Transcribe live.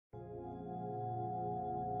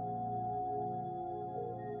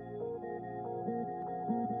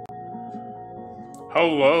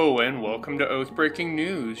Hello and welcome to Oathbreaking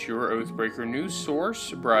News, your Oathbreaker news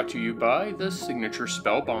source, brought to you by the Signature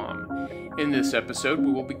Spell Bomb. In this episode, we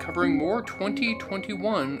will be covering more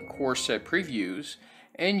 2021 core set previews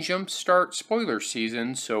and Jumpstart spoiler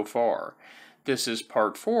season so far. This is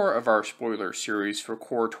part 4 of our spoiler series for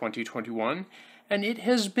core 2021, and it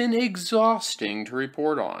has been exhausting to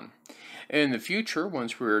report on. In the future,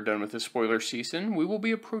 once we are done with the spoiler season, we will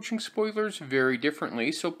be approaching spoilers very differently,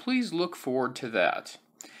 so please look forward to that.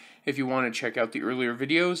 If you want to check out the earlier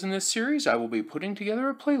videos in this series, I will be putting together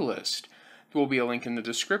a playlist. There will be a link in the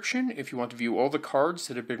description if you want to view all the cards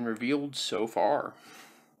that have been revealed so far.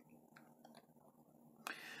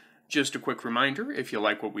 Just a quick reminder, if you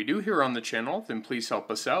like what we do here on the channel, then please help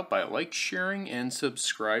us out by sharing, and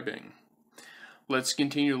subscribing. Let's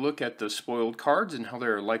continue to look at the spoiled cards and how they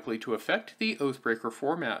are likely to affect the Oathbreaker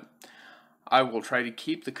format. I will try to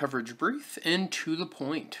keep the coverage brief and to the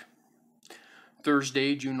point.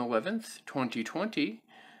 Thursday, June 11th, 2020,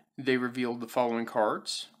 they revealed the following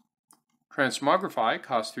cards. Transmogrify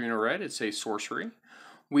costs 3 in a red, it's a sorcery.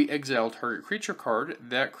 We exile target creature card.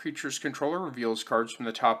 That creature's controller reveals cards from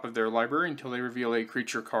the top of their library until they reveal a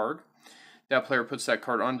creature card. That player puts that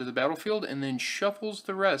card onto the battlefield and then shuffles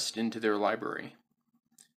the rest into their library.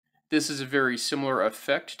 This is a very similar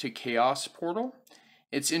effect to Chaos Portal.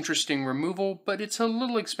 It's interesting removal, but it's a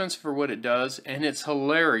little expensive for what it does, and it's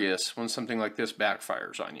hilarious when something like this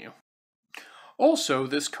backfires on you. Also,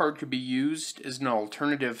 this card could be used as an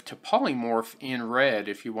alternative to Polymorph in red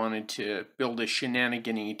if you wanted to build a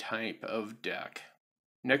shenanigan-y type of deck.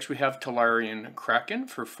 Next we have Tolarian Kraken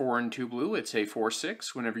for 4 and 2 blue. It's a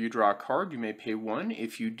 4/6. Whenever you draw a card, you may pay 1.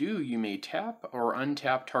 If you do, you may tap or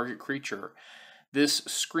untap target creature. This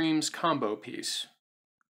screams combo piece.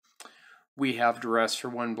 We have Duress for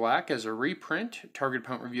 1 black as a reprint. Target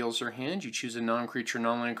opponent reveals their hand. You choose a non-creature,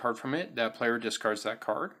 non-land card from it. That player discards that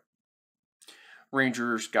card.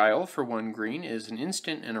 Ranger's Guile for 1 green is an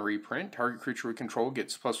instant and a reprint. Target creature we control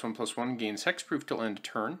gets +1/+1, gains hexproof till end of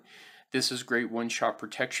turn. This is great one-shot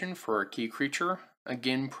protection for a key creature.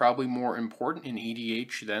 Again, probably more important in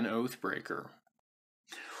EDH than Oathbreaker.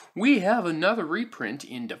 We have another reprint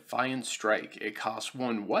in Defiant Strike. It costs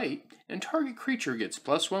 1 white, and target creature gets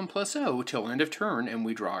 +1/+0 till end of turn, and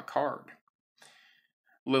we draw a card.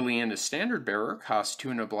 Liliana's Standard Bearer costs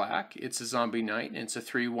 2 and a black. It's a zombie knight, and it's a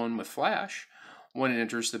 3/1 with flash. When it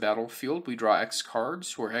enters the battlefield, we draw X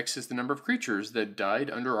cards, where X is the number of creatures that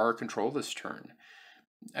died under our control this turn.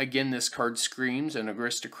 Again, this card screams an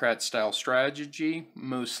aristocrat-style strategy,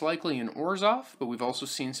 most likely in Orzhov, but we've also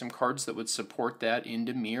seen some cards that would support that in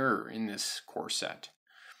Dimir in this core set.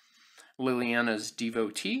 Liliana's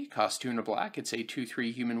Devotee costs 2 and a black. It's a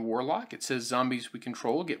 2/3 human warlock. It says zombies we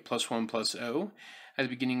control get +1/+0. At the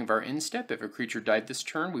beginning of our end step, if a creature died this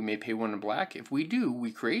turn, we may pay 1 in black. If we do,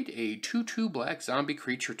 we create a 2/2 black zombie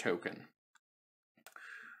creature token.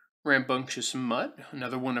 Rambunctious Mutt,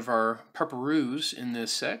 another one of our pupperoos in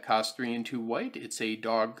this set, costs 3 and 2 white. It's a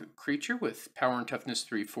dog creature with power and toughness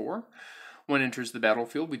 3/4. When it enters the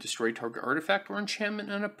battlefield, we destroy target artifact or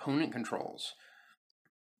enchantment an opponent controls.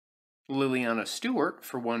 Liliana Stewart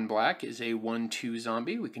for 1 black is a 1/2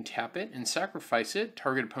 zombie. We can tap it and sacrifice it.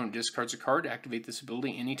 Target opponent discards a card. Activate this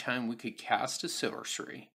ability anytime we could cast a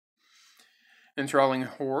sorcery. Enthralling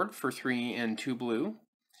Horde for 3 and 2 blue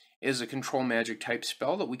is a control magic type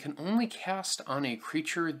spell that we can only cast on a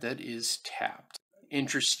creature that is tapped.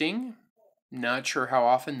 Interesting. Not sure how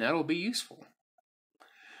often that'll be useful.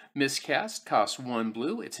 Miscast costs 1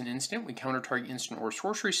 blue. It's an instant. We counter target instant or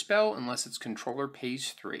sorcery spell unless its controller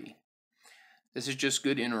pays 3. This is just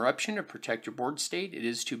good interruption to protect your board state. It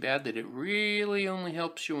is too bad that it really only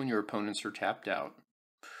helps you when your opponents are tapped out.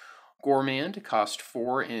 Gourmand costs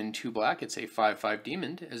 4 and 2 black. It's a 5/5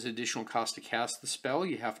 demon. As additional cost to cast the spell,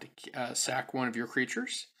 you have to sack one of your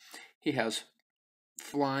creatures. He has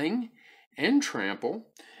flying and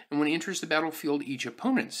trample, and when he enters the battlefield, each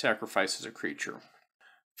opponent sacrifices a creature.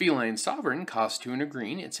 Feline Sovereign costs 2 and a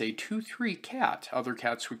green. It's a 2/3 cat. Other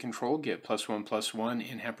cats we control get +1/+1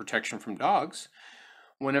 and have protection from dogs.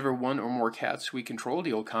 Whenever one or more cats we control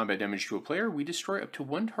deal combat damage to a player, we destroy up to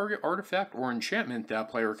 1 target artifact or enchantment that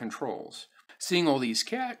player controls. Seeing all these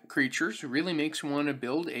cat creatures really makes me want to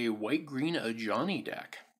build a white-green Ajani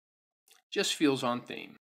deck. Just feels on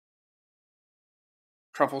theme.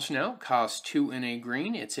 Truffle Snout costs 2 and a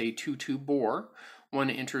green. It's a 2/2 boar.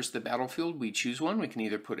 When it enters the battlefield, we choose one. We can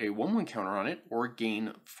either put a 1/1 counter on it or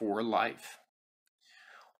gain 4 life.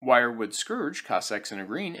 Wirewood Scourge costs X and a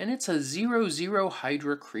green, and it's a 0/0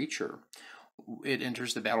 Hydra creature. it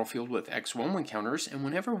enters the battlefield with X 1/1 counters, and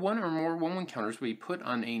whenever one or more 1/1 counters we put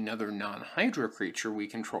on another non-Hydra creature we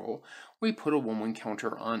control, we put a 1/1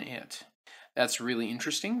 counter on it. That's really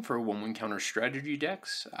interesting for 1/1 counter strategy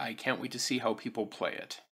decks. I can't wait to see how people play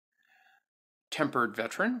it. Tempered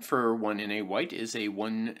Veteran for 1 in a white is a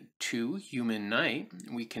 1/2 human knight.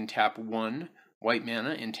 We can tap 1 white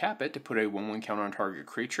mana and tap it to put a 1/1 counter on target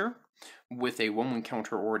creature with a 1/1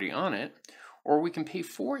 counter already on it, or we can pay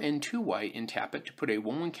 4 and 2 white and tap it to put a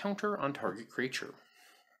 1/1 counter on target creature.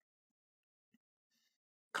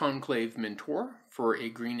 Conclave Mentor for a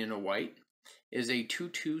green and a white is a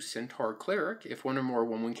 2/2 Centaur Cleric. If one or more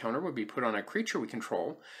 1/1 counter would be put on a creature we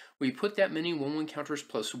control, we put that many 1/1 counters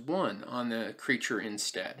plus 1 on the creature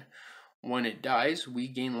instead. When it dies, we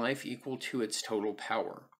gain life equal to its total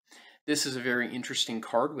power. This is a very interesting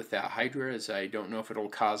card with that Hydra, as I don't know if it'll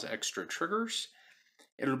cause extra triggers.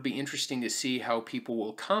 It'll be interesting to see how people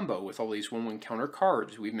will combo with all these 1/1 counter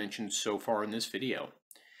cards we've mentioned so far in this video.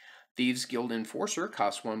 Thieves Guild Enforcer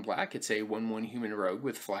costs 1 black. It's a 1/1 human rogue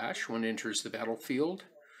with flash. When it enters the battlefield,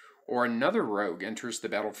 or another rogue enters the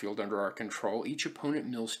battlefield under our control, each opponent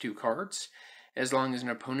mills 2 cards. As long as an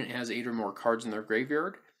opponent has 8 or more cards in their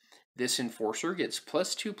graveyard, this Enforcer gets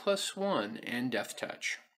 +2/+1 and Death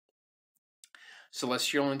Touch.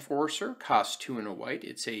 Celestial Enforcer costs 2 and a white.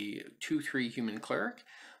 It's a 2/3 human cleric.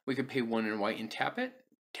 We can pay 1 and white and tap it.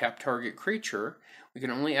 Tap target creature. We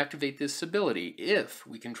can only activate this ability if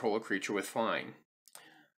we control a creature with flying.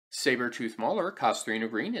 Sabertooth Mauler costs 3 and a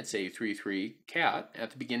green. It's a 3/3 cat.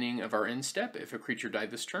 At the beginning of our end step, if a creature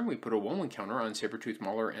died this turn, we put a 1/1 counter on Sabertooth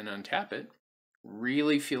Mauler and untap it.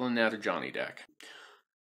 Really feeling that Ajani deck.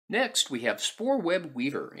 Next, we have Sporeweb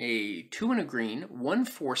Weaver, a 2 and a green,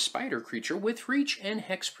 1/4 spider creature with reach and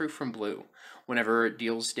hexproof from blue. Whenever it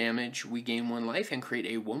deals damage, we gain 1 life and create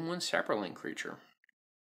a 1/1 Saproling creature.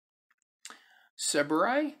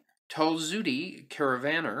 Seburai Talzudi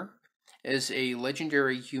Caravaner is a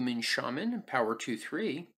legendary human shaman, power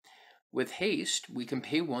 2/3. With haste, we can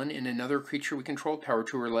pay 1 and another creature we control, power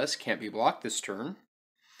 2 or less, can't be blocked this turn.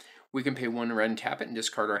 We can pay 1 red and tap it and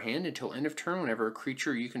discard our hand until end of turn. Whenever a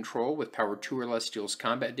creature you control with power 2 or less deals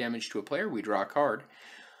combat damage to a player, we draw a card.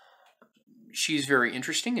 She's very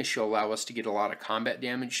interesting as she'll allow us to get a lot of combat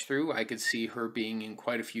damage through. I could see her being in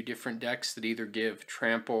quite a few different decks that either give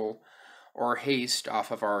trample or haste off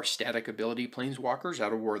of our static ability planeswalkers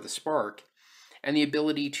out of War of the Spark, and the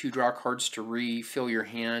ability to draw cards to refill your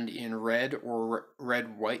hand in red or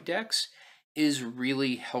red-white decks is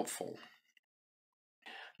really helpful.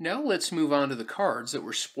 Now let's move on to the cards that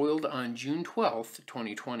were spoiled on June 12th,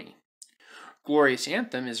 2020. Glorious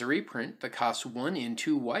Anthem is a reprint that costs 1 and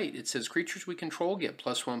 2 white. It says creatures we control get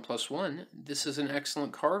 +1/+1. This is an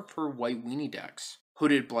excellent card for white weenie decks.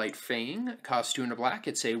 Hooded Blight Fang costs 2 and a black.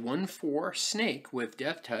 It's a 1/4 snake with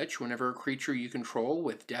Death Touch. Whenever a creature you control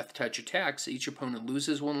with Death Touch attacks, each opponent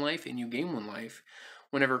loses 1 life and you gain 1 life.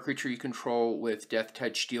 Whenever a creature you control with Death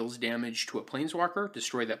Touch deals damage to a planeswalker,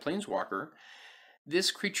 destroy that planeswalker.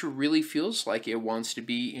 This creature really feels like it wants to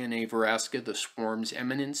be in a Vraska the Swarm's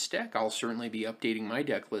Eminence deck. I'll certainly be updating my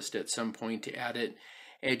deck list at some point to add it.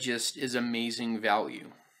 It just is amazing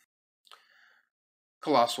value.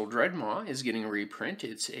 Colossal Dreadmaw is getting a reprint.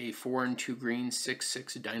 It's a 4 and 2 green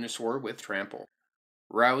 6/6 dinosaur with trample.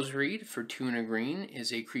 Rouse Reed for 2 and a green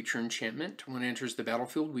is a creature enchantment. When it enters the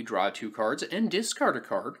battlefield, we draw 2 cards and discard a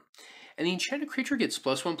card. And the enchanted creature gets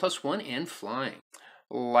 +1/+1 and flying.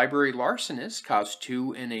 Library Larcenist costs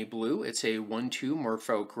 2 and a blue. It's a 1/2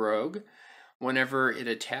 Merfolk Rogue. Whenever it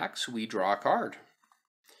attacks, we draw a card.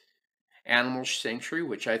 Animal Sanctuary,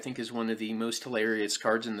 which I think is one of the most hilarious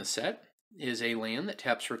cards in the set, is a land that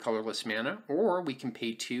taps for colorless mana, or we can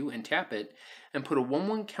pay 2 and tap it and put a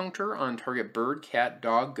 1/1 counter on target bird, cat,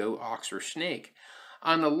 dog, goat, ox, or snake.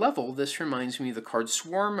 On a level, this reminds me of the card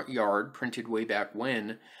Swarm Yard, printed way back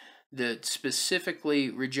when, that specifically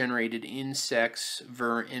regenerated insects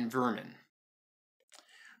and vermin.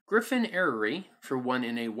 Griffin Errary for 1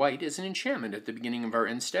 and a white is an enchantment. At the beginning of our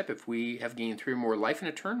end step, if we have gained 3 or more life in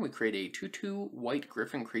a turn, we create a 2/2 white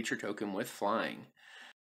Griffin creature token with flying.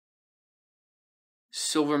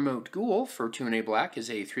 Silvermote Ghoul for 2 and a black is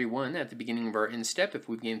a 3/1. At the beginning of our end step, if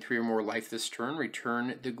we've gained 3 or more life this turn,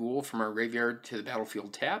 return the ghoul from our graveyard to the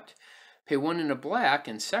battlefield tapped, pay 1 and a black,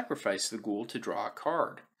 and sacrifice the ghoul to draw a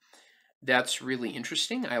card. That's really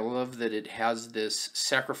interesting. I love that it has this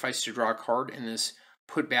sacrifice to draw a card and this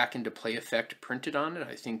put back into play effect printed on it.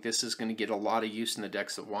 I think this is going to get a lot of use in the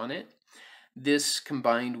decks that want it. This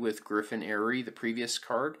combined with Griffin Airy, the previous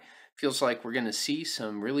card, feels like we're going to see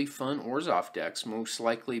some really fun Orzhov decks, most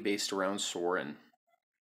likely based around Sorin.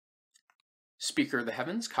 Speaker of the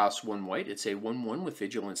Heavens costs 1 white. It's a 1/1 with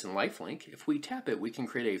Vigilance and Lifelink. If we tap it, we can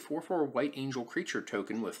create a 4/4 white angel creature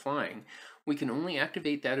token with flying. We can only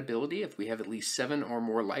activate that ability if we have at least 7 or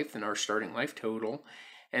more life than our starting life total,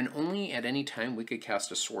 and only at any time we could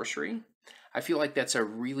cast a sorcery. I feel like that's a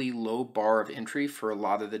really low bar of entry for a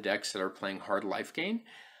lot of the decks that are playing hard life gain.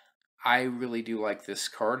 I really do like this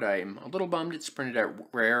card. I'm a little bummed it's printed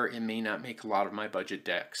out rare. It may not make a lot of my budget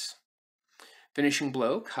decks. Finishing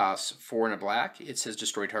Blow costs 4 and a black. It says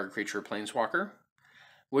destroy target creature or planeswalker.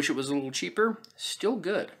 Wish it was a little cheaper. Still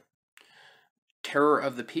good. Terror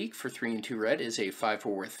of the Peak for 3 and 2 red is a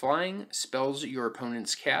 5/4 with flying. Spells your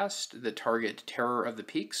opponents cast, the target Terror of the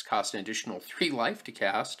Peaks cost an additional 3 life to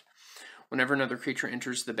cast. Whenever another creature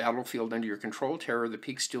enters the battlefield under your control, Terror of the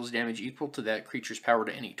Peaks deals damage equal to that creature's power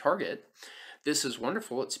to any target. This is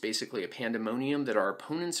wonderful. It's basically a pandemonium that our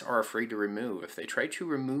opponents are afraid to remove. If they try to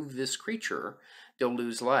remove this creature, they'll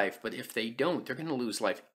lose life, but if they don't, they're going to lose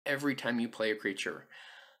life every time you play a creature.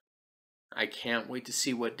 I can't wait to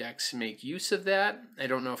see what decks make use of that. I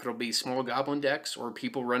don't know if it'll be small goblin decks or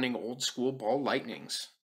people running old school ball lightnings.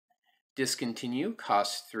 Discontinue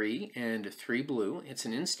costs 3 and 3 blue. It's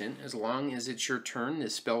an instant. As long as it's your turn,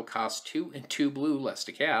 this spell costs 2 and 2 blue less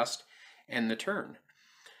to cast, and the turn.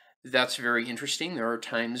 That's very interesting. There are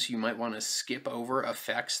times you might want to skip over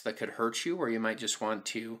effects that could hurt you, or you might just want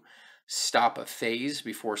to stop a phase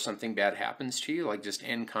before something bad happens to you, like just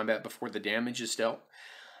end combat before the damage is dealt.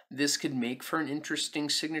 This could make for an interesting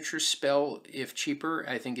signature spell if cheaper.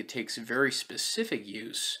 I think it takes very specific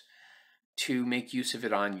use to make use of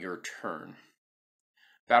it on your turn.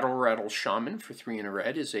 Battle Rattle Shaman for 3 and a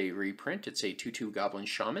red is a reprint. It's a 2/2 Goblin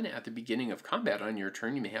Shaman. At the beginning of combat on your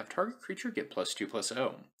turn, you may have target creature get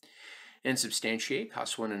 +2/+0. And Substantiate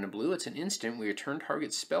costs 1 and a blue. It's an instant. We return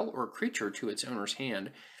target spell or creature to its owner's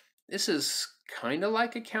hand. This is kind of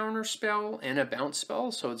like a counter spell and a bounce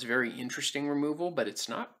spell, so it's very interesting removal, but it's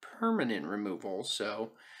not permanent removal,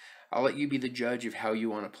 so I'll let you be the judge of how you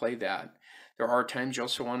want to play that. There are times you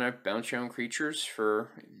also want to bounce your own creatures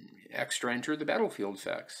for extra enter the battlefield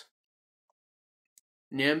effects.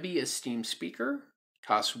 Nambi Esteemed Speaker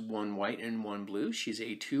costs 1 white and 1 blue. She's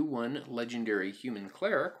a 2/1 legendary human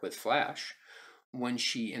cleric with flash. When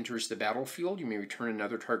she enters the battlefield, you may return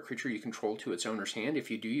another target creature you control to its owner's hand.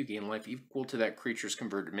 If you do, you gain life equal to that creature's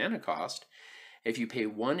converted mana cost. If you pay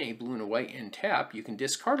 1, a blue and a white, and tap, you can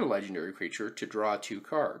discard a legendary creature to draw 2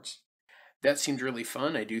 cards. That seemed really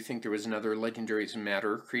fun. I do think there was another Legendaries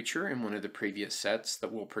Matter creature in one of the previous sets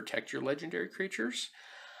that will protect your legendary creatures.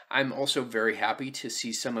 I'm also very happy to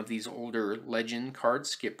see some of these older Legend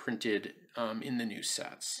cards get printed in the new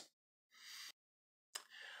sets.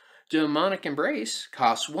 Demonic Embrace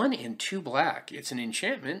costs 1 and 2 black. It's an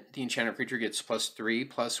enchantment. The enchanted creature gets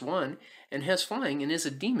 +3/+1 and has flying and is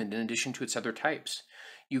a demon in addition to its other types.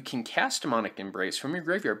 You can cast Demonic Embrace from your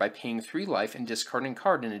graveyard by paying 3 life and discarding a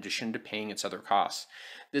card in addition to paying its other costs.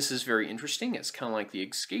 This is very interesting. It's kind of like the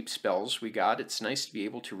escape spells we got. It's nice to be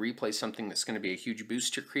able to replay something that's going to be a huge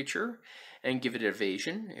boost to creature and give it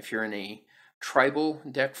evasion. If you're in a tribal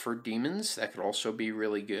deck for demons, that could also be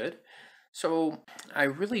really good. So I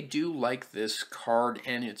really do like this card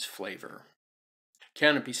and its flavor.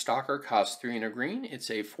 Canopy Stalker costs 3 and a green. It's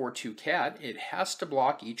a 4/2 cat. It has to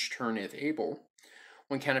block each turn if able.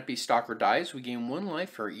 When Canopy Stalker dies, we gain 1 life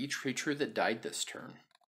for each creature that died this turn.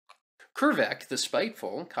 Kurvek the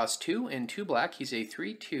Spiteful costs 2 and 2 black. He's a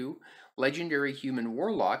 3/2 legendary human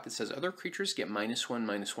warlock that says other creatures get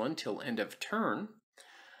 -1/-1 till end of turn.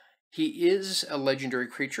 He is a legendary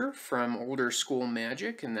creature from older school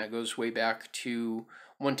magic, and that goes way back to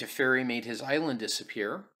when Teferi made his island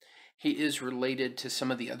disappear. He is related to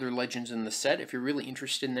some of the other legends in the set. If you're really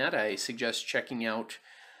interested in that, I suggest checking out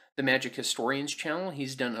the Magic Historians channel.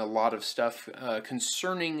 He's done a lot of stuff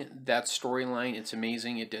concerning that storyline. It's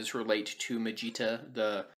amazing. It does relate to Majita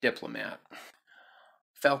the Diplomat.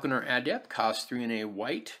 Falconer Adept costs 3 and a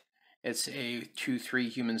white. It's a 2/3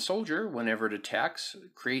 human soldier. Whenever it attacks,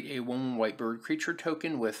 create a 1 white bird creature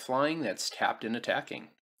token with flying that's tapped and attacking.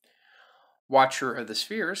 Watcher of the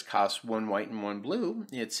Spheres costs 1 white and 1 blue.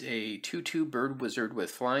 It's a 2/2 bird wizard with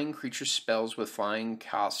flying. Creature spells with flying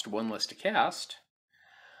cost 1 less to cast.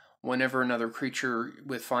 Whenever another creature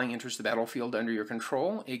with flying enters the battlefield under your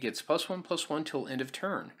control, it gets +1/+1 till end of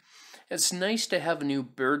turn. It's nice to have a new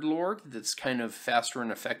Bird Lord that's kind of faster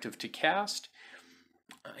and effective to cast.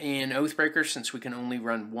 In Oathbreaker, since we can only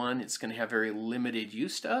run 1, it's going to have very limited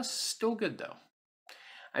use to us. Still good, though.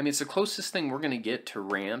 I mean, it's the closest thing we're going to get to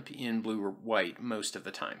ramp in blue or white most of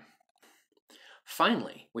the time.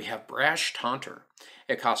 Finally, we have Brash Taunter.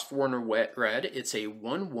 It costs 400 red. It's a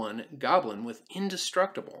 1/1 goblin with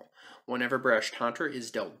indestructible. Whenever Brash Taunter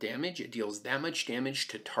is dealt damage, it deals that much damage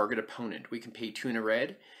to target opponent. We can pay 2 in a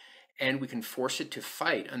red, and we can force it to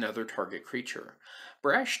fight another target creature.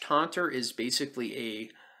 Brash Taunter is basically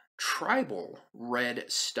a tribal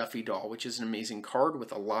red stuffy doll, which is an amazing card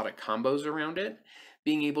with a lot of combos around it.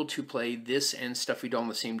 Being able to play this and Stuffy Doll in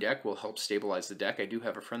the same deck will help stabilize the deck. I do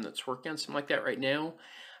have a friend that's working on something like that right now.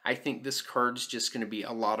 I think this card's just going to be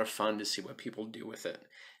a lot of fun to see what people do with it.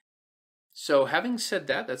 So having said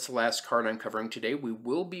that, that's the last card I'm covering today. We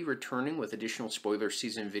will be returning with additional spoiler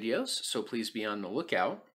season videos, so please be on the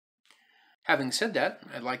lookout. Having said that,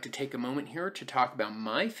 I'd like to take a moment here to talk about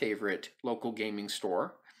my favorite local gaming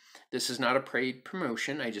store. This is not a paid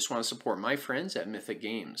promotion. I just want to support my friends at Mythic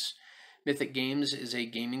Games. Mythic Games is a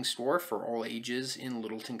gaming store for all ages in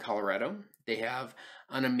Littleton, Colorado. They have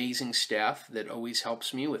an amazing staff that always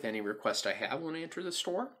helps me with any request I have when I enter the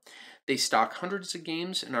store. They stock hundreds of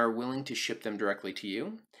games and are willing to ship them directly to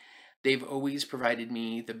you. They've always provided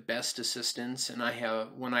me the best assistance, and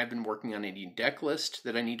when I've been working on any deck list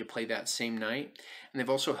that I need to play that same night. And they've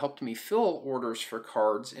also helped me fill orders for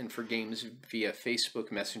cards and for games via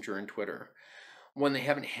Facebook Messenger and Twitter. When they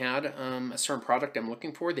haven't had a certain product I'm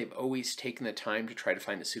looking for, they've always taken the time to try to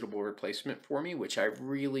find a suitable replacement for me, which I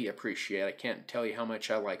really appreciate. I can't tell you how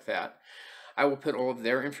much I like that. I will put all of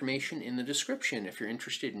their information in the description if you're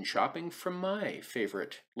interested in shopping from my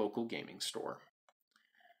favorite local gaming store.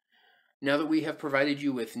 Now that we have provided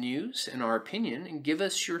you with news and our opinion, give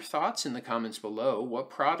us your thoughts in the comments below. What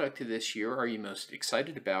product this year are you most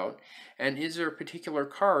excited about? And is there a particular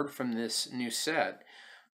card from this new set,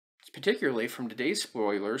 particularly from today's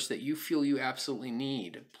spoilers, that you feel you absolutely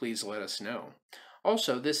need? Please let us know.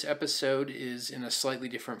 Also, this episode is in a slightly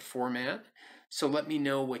different format, so let me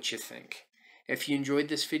know what you think. If you enjoyed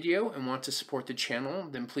this video and want to support the channel,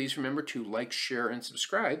 then please remember to like, share, and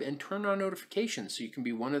subscribe, and turn on notifications so you can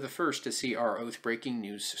be one of the first to see our Oathbreaking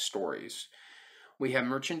news stories. We have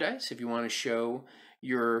merchandise. If you want to show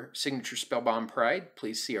your signature Spellbound pride,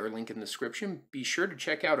 please see our link in the description. Be sure to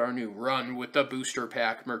check out our new Run with the Booster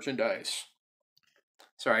Pack merchandise.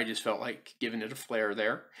 Sorry, I just felt like giving it a flair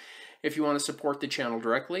there. If you want to support the channel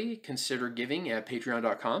directly, consider giving at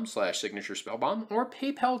patreon.com/signaturesspellbomb or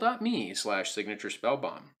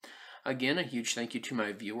paypal.me/signaturesspellbomb. Again, a huge thank you to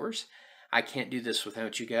my viewers. I can't do this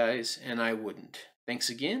without you guys, and I wouldn't. Thanks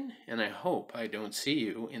again, and I hope I don't see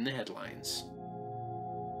you in the headlines.